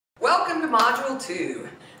Welcome to Module 2.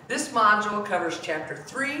 This module covers Chapter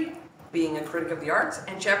 3, being a critic of the arts,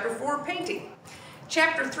 and Chapter 4, painting.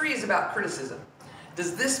 Chapter 3 is about criticism.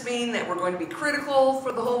 Does this mean that we're going to be critical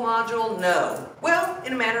for the whole module? No. Well,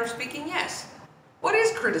 in a manner of speaking, yes. What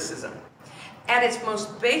is criticism? At its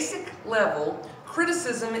most basic level,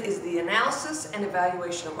 criticism is the analysis and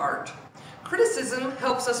evaluation of art. Criticism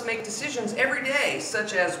helps us make decisions every day,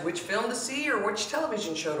 such as which film to see or which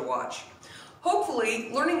television show to watch.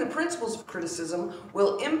 Hopefully, learning the principles of criticism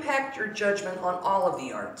will impact your judgment on all of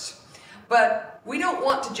the arts. But we don't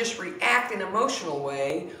want to just react in an emotional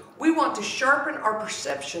way. We want to sharpen our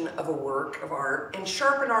perception of a work of art and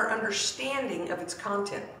sharpen our understanding of its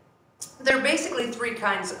content. There are basically three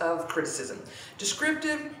kinds of criticism: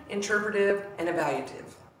 descriptive, interpretive, and evaluative.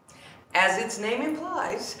 As its name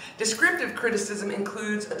implies, descriptive criticism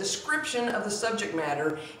includes a description of the subject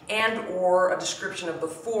matter and/or a description of the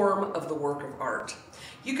form of the work of art.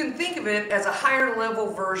 You can think of it as a higher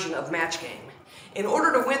level version of match game. In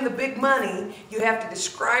order to win the big money, you have to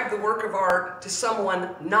describe the work of art to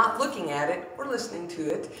someone not looking at it or listening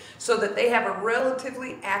to it so that they have a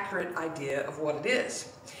relatively accurate idea of what it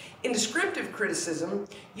is. In descriptive criticism,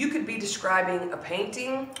 you could be describing a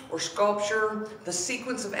painting or sculpture, the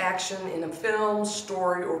sequence of action in a film,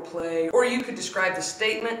 story, or play, or you could describe the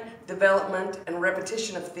statement, development, and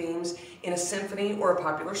repetition of themes in a symphony or a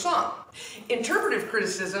popular song. Interpretive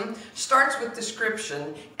criticism starts with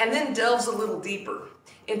description and then delves a little deeper.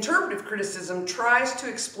 Interpretive criticism tries to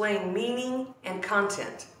explain meaning and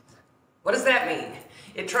content. What does that mean?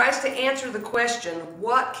 It tries to answer the question,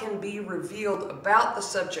 what can be revealed about the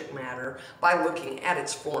subject matter by looking at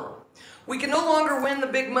its form? We can no longer win the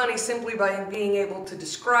big money simply by being able to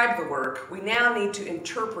describe the work. We now need to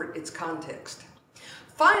interpret its context.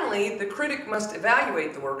 Finally, the critic must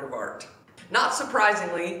evaluate the work of art. Not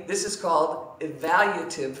surprisingly, this is called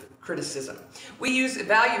evaluative criticism. We use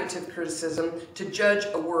evaluative criticism to judge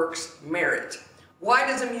a work's merit. Why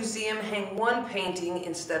does a museum hang one painting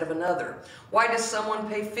instead of another? Why does someone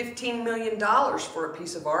pay $15 million for a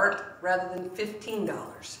piece of art rather than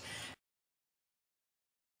 $15?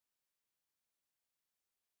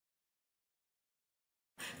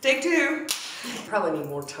 Take two. Probably need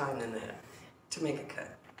more time than that to make a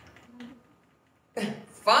cut.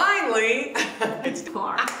 Finally, it's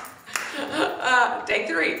More. Take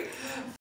three.